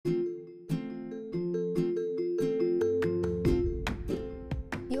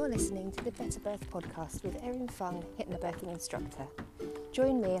listening to the Better Birth podcast with Erin Fung, hypnobirthing instructor.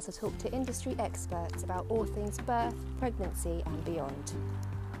 Join me as I talk to industry experts about all things birth, pregnancy and beyond.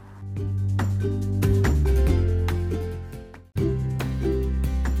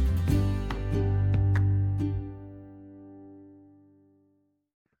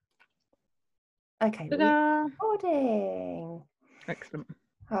 Okay, we're recording. Excellent.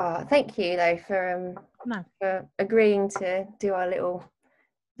 Oh, thank you though for agreeing to do our little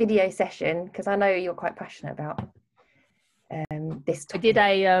video session, because I know you're quite passionate about this topic.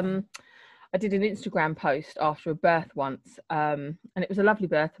 I did an Instagram post after a birth once, and it was a lovely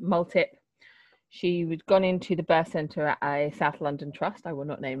birth, multip. She had gone into the birth centre at a South London trust. I will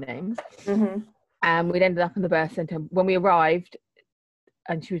not name names. And we'd ended up in the birth centre. When we arrived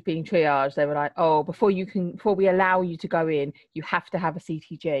and she was being triaged, they were like, "Oh, before we allow you to go in, you have to have a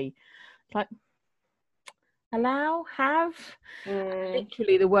CTG." It's like,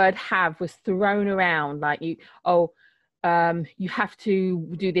 literally the word have was thrown around, like you have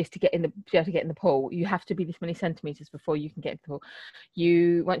to do this to be able to get in the pool. You have to be this many centimeters before you can get into the pool.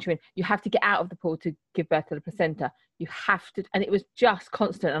 Once you're in, you have to get out of the pool to give birth to the placenta. You have to, and it was just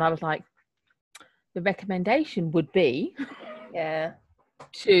constant. And I was like, the recommendation would be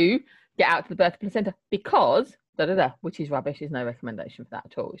to get out to the birth of the placenta, because which is rubbish. There's no recommendation for that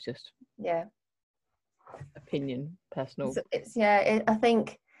at all. It's just opinion, personal. I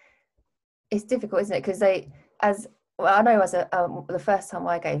think it's difficult, isn't it? Because I know as the first time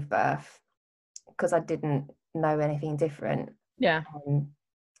I gave birth, because I didn't know anything different,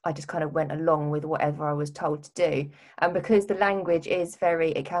 I just kind of went along with whatever I was told to do. And because the language is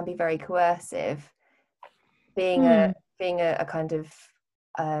it can be very coercive, being a kind of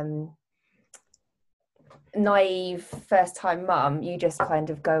naive first time mum, you just kind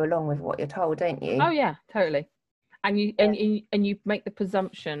of go along with what you're told, don't you? Oh yeah, totally. And you make the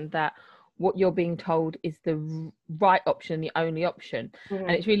presumption that what you're being told is the right option, the only option.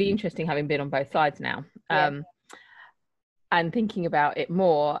 And it's really interesting having been on both sides now, and thinking about it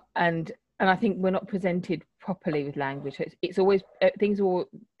more. And I think we're not presented properly with language. It's always things are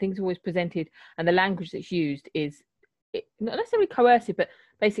always presented, and the language that's used is not necessarily coercive, but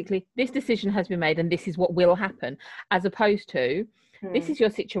basically this decision has been made and this is what will happen, as opposed to this is your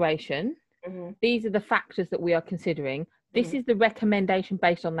situation, these are the factors that we are considering, this is the recommendation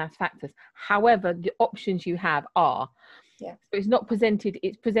based on those factors, however the options you have are. So it's not presented,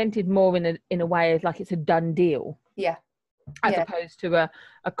 it's presented more in a way as like it's a done deal, as opposed to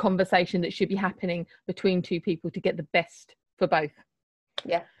a conversation that should be happening between two people to get the best for both.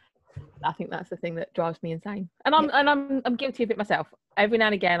 I think that's the thing that drives me insane, and I'm guilty of it myself. Every now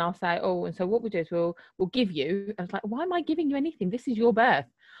and again I'll say, "Oh, and so what we do is we'll give you," and it's like, why am I giving you anything? This is your birth.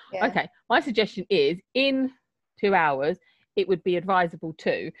 Okay, my suggestion is in 2 hours it would be advisable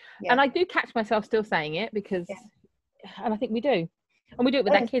to, and I do catch myself still saying it because, and I think we do, and we do it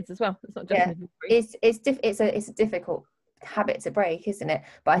with our kids as well. It's not just it's a difficult habit to break, isn't it?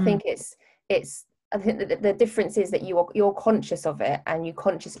 But I think I think that the difference is that you're conscious of it and you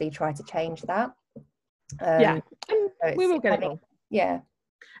consciously try to change that. And we will get it wrong.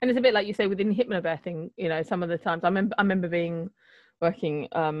 And it's a bit like you say within hypnobirthing, some of the times I remember working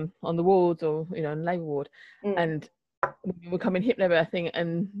on the wards, or in labour ward, and we're coming hypnobirthing,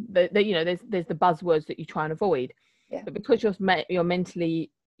 and there's the buzzwords that you try and avoid, but because you're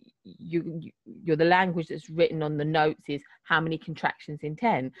mentally, you're the language that's written on the notes is how many contractions in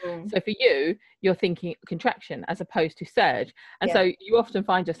 10. So for you're thinking contraction as opposed to surge, and so you often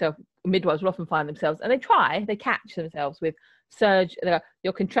find yourself, midwives will often find themselves, and they catch themselves with surge. They go,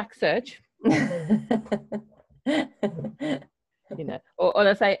 "Your contract surge," or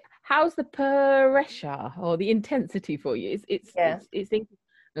they'll say, "How's the pressure or the intensity for you?" It's thinking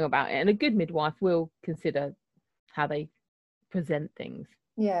about it, and a good midwife will consider how they present things.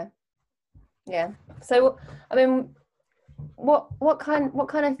 So I mean, what kind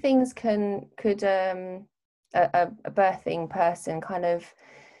of things could a birthing person kind of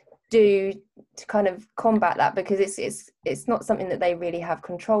do to kind of combat that, because it's not something that they really have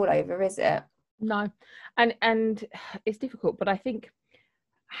control over, is it? No, and it's difficult, but I think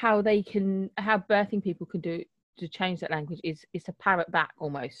how birthing people can do to change that language is to parrot back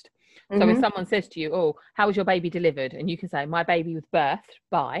almost. So if someone says to you, "Oh, how was your baby delivered?" and you can say, "My baby was birthed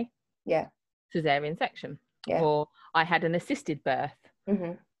by cesarean section," or "I had an assisted birth,"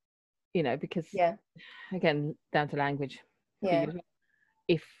 because again, down to language.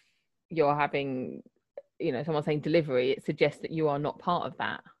 If you're having, someone saying delivery, it suggests that you are not part of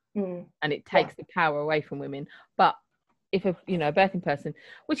that, and it takes the power away from women. But if a birthing person,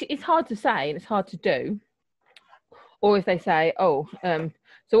 which is hard to say and it's hard to do, Or if they say, oh,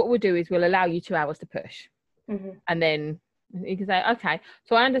 so what we'll do is we'll allow you 2 hours to push. And then you can say, okay,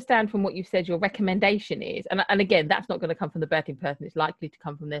 so I understand from what you've said your recommendation is, and again, that's not going to come from the birthing person, it's likely to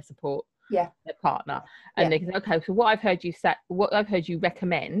come from their support, their partner. And they can say, okay, so what I've heard you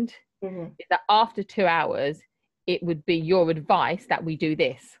recommend is that after 2 hours it would be your advice that we do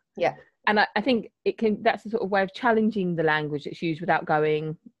this. And I think that's the sort of way of challenging the language that's used without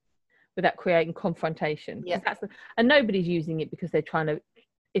creating confrontation. And nobody's using it because they're trying to,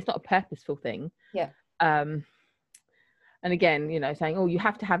 it's not a purposeful thing. And again, you know, saying, oh, you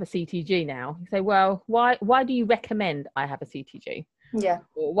have to have a CTG now. You say, well, why do you recommend I have a CTG?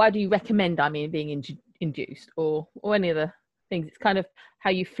 Or why do you recommend I'm being induced, or any other things? It's kind of how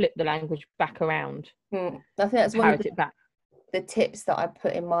you flip the language back around. I think that's one of the tips that I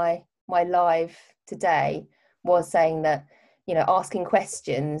put in my live today, was saying that, you know, asking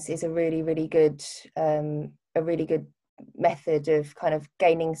questions is a really, really good method of kind of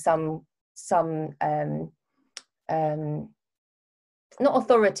gaining some not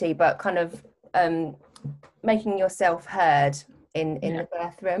authority, but kind of making yourself heard in the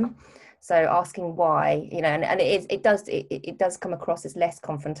birth room. So asking why, you know, and it does come across as less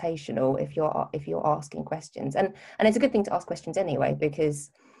confrontational if you're asking questions, and it's a good thing to ask questions anyway,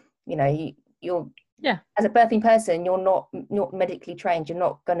 because, you know, you're as a birthing person, you're not medically trained, you're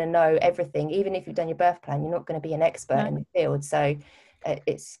not going to know everything. Even if you've done your birth plan, you're not going to be an expert in the field. So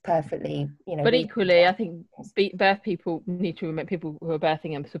it's perfectly, you know. But equally, I think birth people need to remember, people who are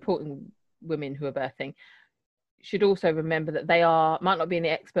birthing and supporting women who are birthing should also remember that they might not be the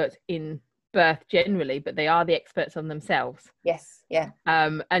experts in birth generally, but they are the experts on themselves.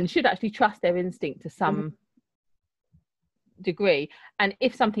 And should actually trust their instinct to some degree. And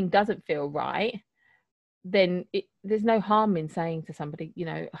if something doesn't feel right, then there's no harm in saying to somebody, you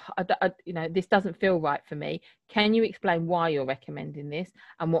know, this doesn't feel right for me. Can you explain why you're recommending this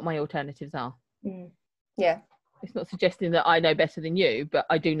and what my alternatives are? It's not suggesting that I know better than you, but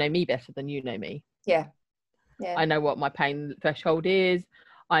I do know me better than you know me. I know what my pain threshold is.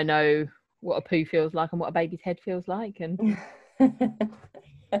 I know what a poo feels like and what a baby's head feels like, and you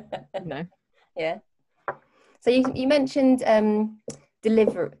know. So you mentioned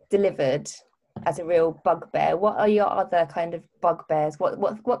delivered as a real bugbear. What are your other kind of bugbears? What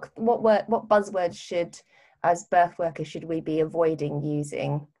buzzwords as birth workers should we be avoiding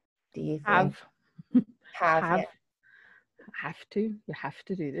using, do you think? You have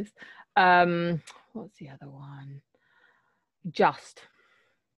to do this. What's the other one?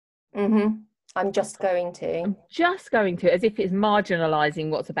 I'm just going to, as if it's marginalizing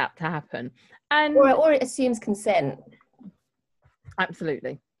what's about to happen, and or it assumes consent.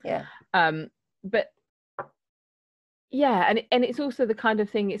 Absolutely. But and it's also the kind of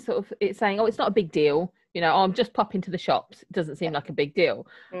thing, it's saying, oh, it's not a big deal, you know, I'm just pop into the shops. It doesn't seem like a big deal.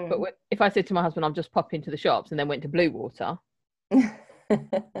 But if I said to my husband, I'm just pop into the shops, and then went to Blue Water,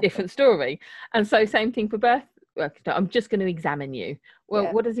 different story. And so same thing for birth work. I'm just going to examine you.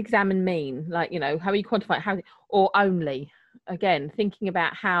 Well, what does examine mean? Like, you know, how are you quantifying or only? Again, thinking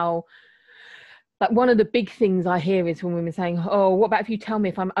about how, like, one of the big things I hear is when women saying, oh, what about if you tell me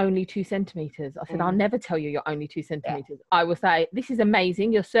if I'm only 2 centimeters? I said, I'll never tell you you're only 2 centimeters. I will say, this is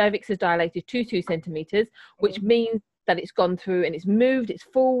amazing. Your cervix has dilated to 2 centimeters, which means that it's gone through and it's moved, it's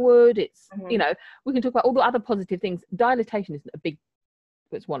forward, it's, you know, we can talk about all the other positive things. Dilatation isn't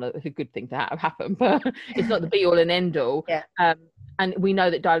it's a good thing to have happen, but it's not the be all and end all. And we know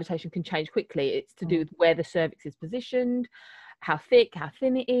that dilatation can change quickly. It's to do with where the cervix is positioned, how thick, how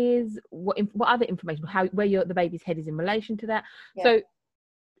thin it is, what other information, where the baby's head is in relation to that. So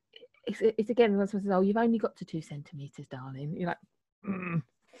it's again, when someone says, oh, you've only got to 2 centimeters, darling, you're like,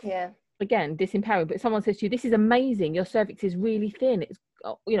 again, disempowering. But if someone says to you, this is amazing, your cervix is really thin, it's,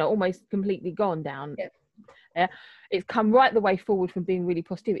 you know, almost completely gone down, it's come right the way forward from being really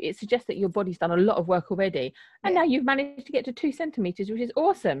posterior, it suggests that your body's done a lot of work already, and now you've managed to get to 2 centimeters, which is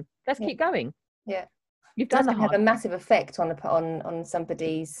awesome. Let's keep going. You've done the hard. Have a massive effect on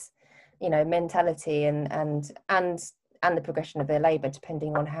somebody's, you know, mentality and the progression of their labour,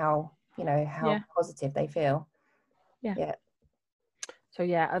 depending on how, you know, how positive they feel. So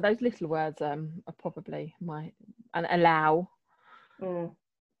those little words are probably and allow.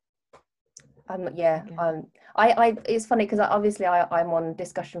 It's funny because obviously I'm on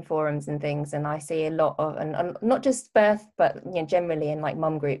discussion forums and things, and I see a lot of, and not just birth, but, you know, generally in like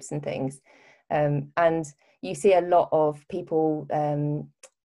mum groups and things. And you see a lot of people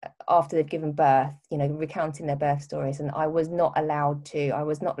after they've given birth, you know, recounting their birth stories, and I was not allowed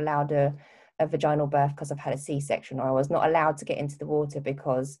a a vaginal birth because I've had a C-section, or I was not allowed to get into the water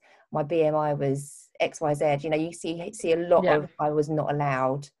because my BMI was XYZ. You know, you see a lot of I was not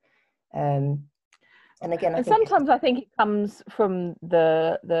allowed. And again, I think sometimes I think it comes from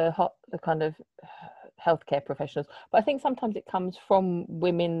the kind of healthcare professionals, but I think sometimes it comes from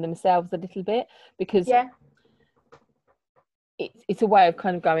women themselves a little bit, because it's a way of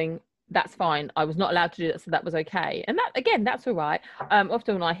kind of going, that's fine, I was not allowed to do that, so that was okay, and that, again, that's all right.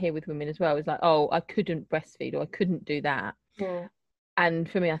 Often when I hear with women as well, it's like, oh, I couldn't breastfeed, or I couldn't do that. And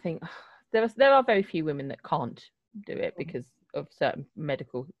for me, I think there are very few women that can't do it because of certain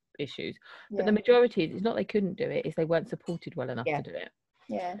medical issues, but the majority, it's not they couldn't do it, is they weren't supported well enough to do it.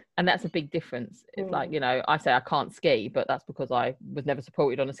 And that's a big difference. It's like, you know, I say I can't ski, but that's because I was never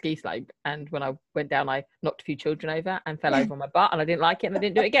supported on a ski slope, and when I went down, I knocked a few children over and fell over on my butt, and I didn't like it, and I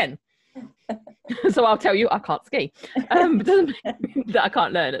didn't do it again. So I'll tell you, I can't ski. It doesn't mean that I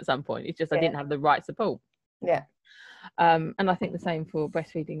can't learn at some point. It's just I didn't have the right support. And I think the same for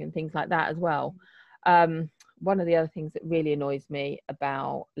breastfeeding and things like that as well. One of the other things that really annoys me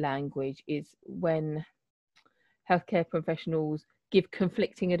about language is when healthcare professionals give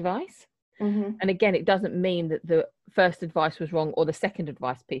conflicting advice. And again, it doesn't mean that the first advice was wrong or the second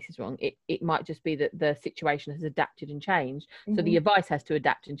advice piece is wrong. It might just be that the situation has adapted and changed. So the advice has to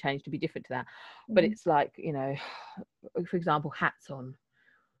adapt and change to be different to that. But it's like, you know, for example, hats on.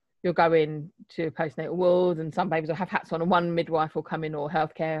 You'll go in to postnatal wards and some babies will have hats on, and one midwife will come in, or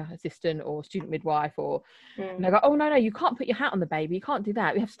healthcare assistant or student midwife, or and they go, oh no, you can't put your hat on the baby, you can't do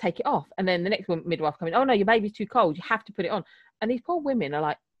that, we have to take it off. And then the next one midwife come in, oh no, your baby's too cold, you have to put it on. And these poor women are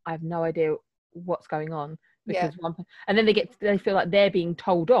like, I have no idea what's going on, because and then they feel like they're being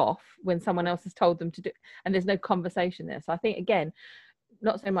told off when someone else has told them to do, and there's no conversation there. So I think, again,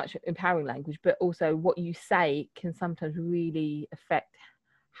 not so much empowering language, but also what you say can sometimes really affect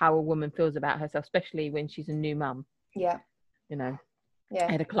how a woman feels about herself, especially when she's a new mum. You know,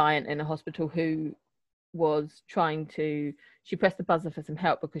 I had a client in a hospital who was she pressed the buzzer for some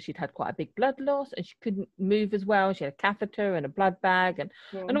help because she'd had quite a big blood loss and she couldn't move as well. She had a catheter and a blood bag and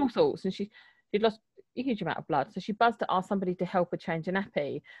all sorts, and she'd lost a huge amount of blood. So she buzzed to ask somebody to help her change a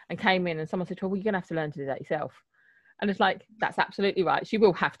nappy, and came in and someone said to her, well, you're gonna have to learn to do that yourself. And it's like, that's absolutely right, she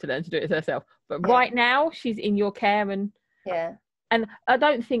will have to learn to do it herself, but right now she's in your care. And I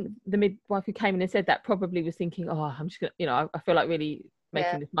don't think the midwife who came in and said that probably was thinking, oh, I'm just gonna, you know, I feel like really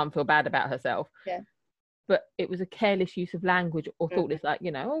making this mum feel bad about herself. But it was a careless use of language, or thoughtless, like, you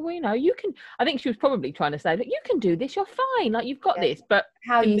know, oh, well, you know, you can, I think she was probably trying to say, look, you can do this, you're fine, like, you've got this. But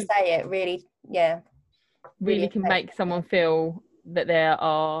how you say it really, really can make someone feel that they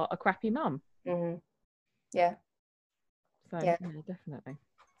are a crappy mum. So yeah, definitely.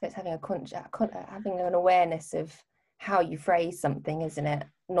 So it's having having an awareness of how you phrase something, isn't it?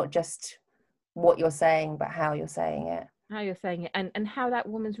 Not just what you're saying, but how you're saying it. And how that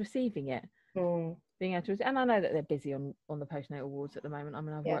woman's receiving it. Being able to, and I know that they're busy on the postnatal wards at the moment. I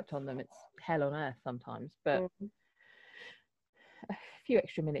mean, I've worked on them. It's hell on earth sometimes, but a few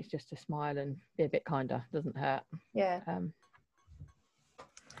extra minutes just to smile and be a bit kinder doesn't hurt. But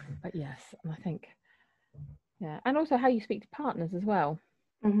yes, and I think, and also how you speak to partners as well.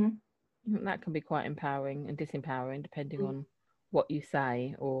 That can be quite empowering and disempowering depending on what you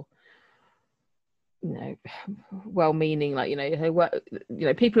say, or, you know, well-meaning, like, you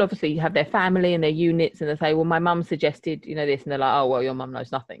know, people obviously have their family and their units, and they say, well, my mum suggested, you know, this, and they're like, oh, well, your mum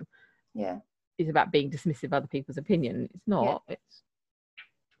knows nothing. It's about being dismissive of other people's opinion. It's not. It's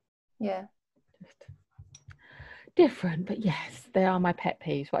just different. But yes, they are my pet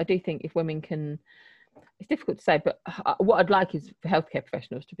peeves. But I do think if women can, it's difficult to say, but what I'd like is for healthcare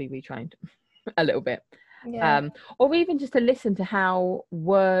professionals to be retrained a little bit, or even just to listen to how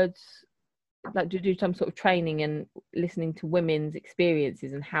words, like, to do some sort of training and listening to women's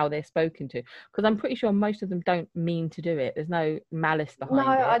experiences and how they're spoken to, because I'm pretty sure most of them don't mean to do it. There's no malice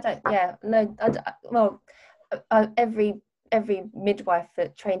behind it. I don't. Well, every midwife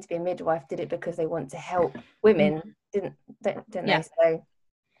that trained to be a midwife did it because they want to help women, didn't they? So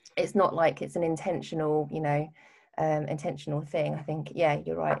it's not like it's an intentional, intentional thing. I think,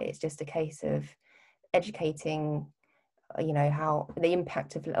 you're right. It's just a case of educating, you know, how the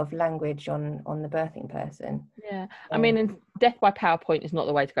impact of language on the birthing person. I mean, and death by PowerPoint is not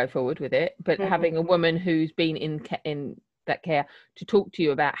the way to go forward with it, but having a woman who's been in that care to talk to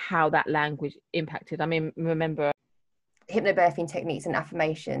you about how that language impacted. I mean, remember hypnobirthing techniques and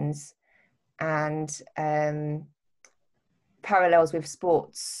affirmations, and parallels with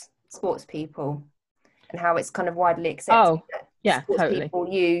sports people, and how it's kind of widely accepted that sports people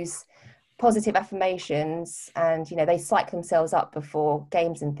use positive affirmations, and they psych themselves up before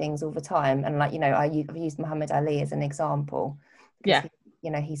games and things all the time. And like, I've used Muhammad Ali as an example, because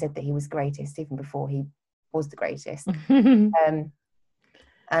he said that he was greatest even before he was the greatest.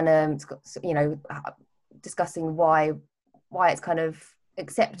 Discussing why it's kind of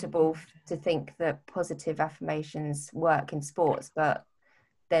acceptable to think that positive affirmations work in sports, but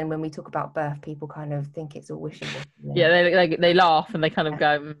then when we talk about birth, people kind of think it's all wishy-washy. Yeah, they laugh and they kind of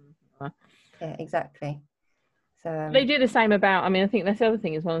go. Yeah, exactly. So they do the same about. I mean, I think that's the other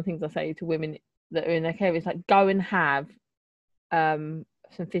thing. Is one of the things I say to women that are in their care is like, go and have some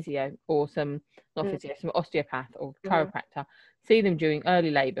physio or some osteopath or chiropractor. See them during early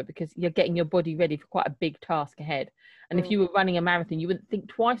labour, because you're getting your body ready for quite a big task ahead. And if you were running a marathon, you wouldn't think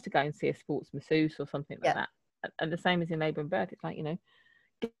twice to go and see a sports masseuse or something like that. And the same as in labour and birth. It's like, get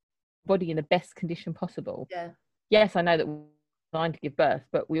your body in the best condition possible. Yes, I know that we're designed to give birth,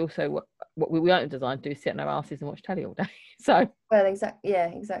 but we also, what we aren't designed to do is sit on our asses and watch telly all day. So exactly.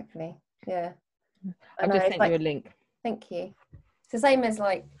 I've just sent you a link. Thank you. It's the same as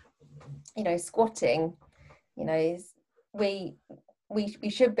like, squatting. We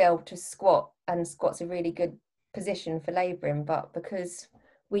should be able to squat, and squat's a really good position for labouring, but because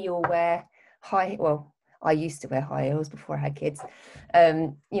we all wear I used to wear high heels before I had kids.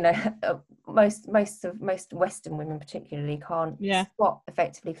 Most Western women particularly can't squat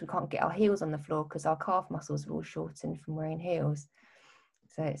effectively, because we can't get our heels on the floor because our calf muscles are all shortened from wearing heels.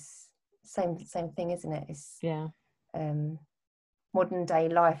 So it's same thing, isn't it? It's modern day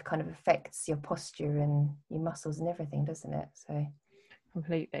life kind of affects your posture and your muscles and everything, doesn't it? So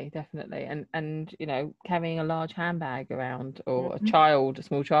completely, definitely. And carrying a large handbag around, or a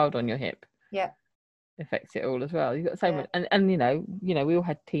small child on your hip, affects it all as well. You've got so much, and we all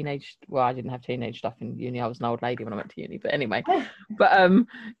had teenage. Well, I didn't have teenage stuff in uni. I was an old lady when I went to uni. But anyway, but when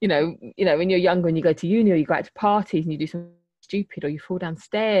you're younger and you go to uni, or you go out to parties and you do something stupid, or you fall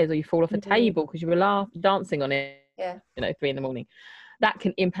downstairs, or you fall off a table because you were dancing on it. 3 a.m, that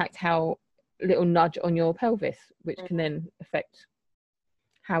can impact how little nudge on your pelvis, which can then affect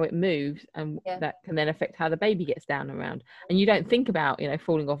how it moves, and that can then affect how the baby gets down and around. And you don't think about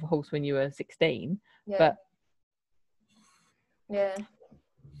falling off a horse when you were 16, but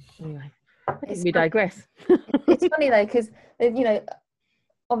anyway, we digress. It's funny though, because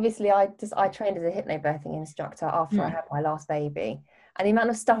obviously I trained as a hypnobirthing instructor after I had my last baby, and the amount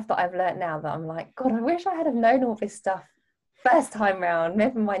of stuff that I've learned now, that I'm like, God, I wish I had have known all this stuff first time round,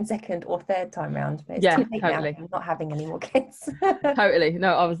 never mind second or third time round. But it's too late now. I'm not having any more kids. Totally.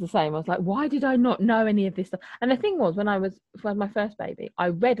 No, I was the same. I was like, why did I not know any of this stuff? And the thing was, when I had my first baby, I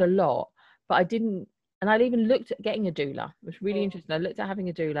read a lot, but I didn't. And I'd even looked at getting a doula. It was really interesting. I looked at having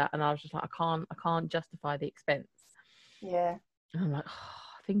a doula, and I was just like, I can't justify the expense. Yeah. And I'm like,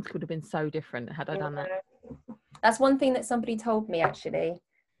 things could have been so different had I done that. That's one thing that somebody told me, actually,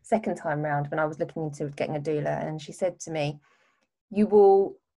 second time round, when I was looking into getting a doula, and she said to me, you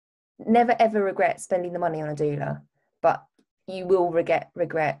will never ever regret spending the money on a doula, but you will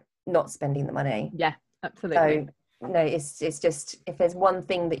regret not spending the money. Yeah, absolutely. So it's just, if there's one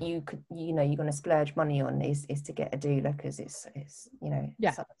thing that you could you're going to splurge money on, is to get a doula, because it's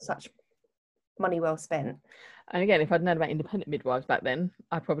such money well spent. And again, if I'd known about independent midwives back then,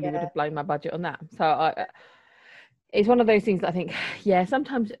 I probably would have blown my budget on that. So it's one of those things that I think,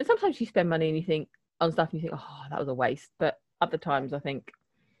 sometimes you spend money and you think on stuff and you think, oh, that was a waste. But other times I think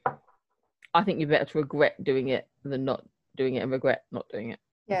you're better to regret doing it than not doing it and regret not doing it.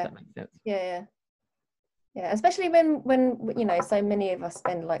 If that makes sense. Yeah, especially when so many of us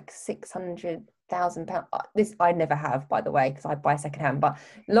spend like £600,000. This I never have, by the way, because I buy secondhand. But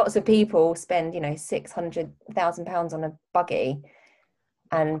lots of people spend £600,000 on a buggy,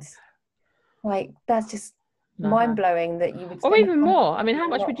 and like that's just mind-blowing that you would. Or even more. I mean, how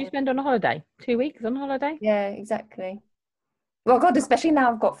much would you spend on a holiday? 2 weeks on a holiday? Yeah, exactly. Well, God, especially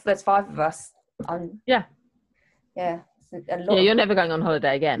now there's 5 of us. Yeah. You're never going on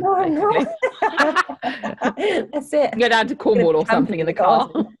holiday again. No, I'm not. That's it. Go down to Cornwall or something in the car.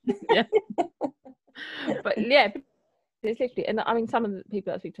 But it's literally, and I mean, some of the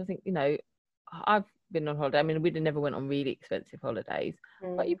people that I speak to, I think, I've been on holiday. I mean, we never went on really expensive holidays,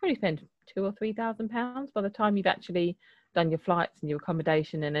 but you probably spend £2,000 or £3,000 by the time you've actually done your flights and your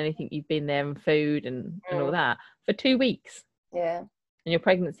accommodation and anything you've been there, and food and all that, for 2 weeks. Yeah. And your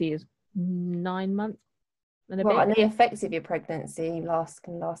pregnancy is 9 months. And the effects of your pregnancy can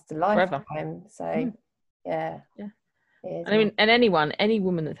last a lifetime. Forever. So yeah. And I mean, and any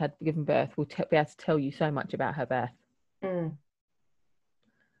woman that's given birth will be able to tell you so much about her birth.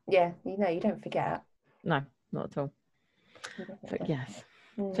 Yeah, you don't forget. No, not at all. But yes.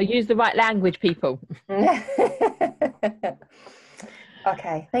 So use the right language, people.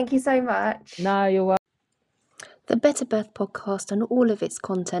 Okay, thank you so much. No, you're welcome. The Better Birth podcast and all of its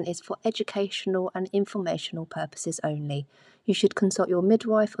content is for educational and informational purposes only. You should consult your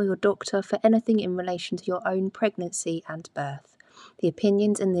midwife or your doctor for anything in relation to your own pregnancy and birth. The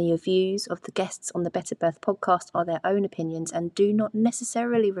opinions and the views of the guests on the Better Birth podcast are their own opinions and do not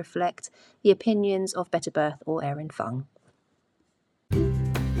necessarily reflect the opinions of Better Birth or Erin Fung.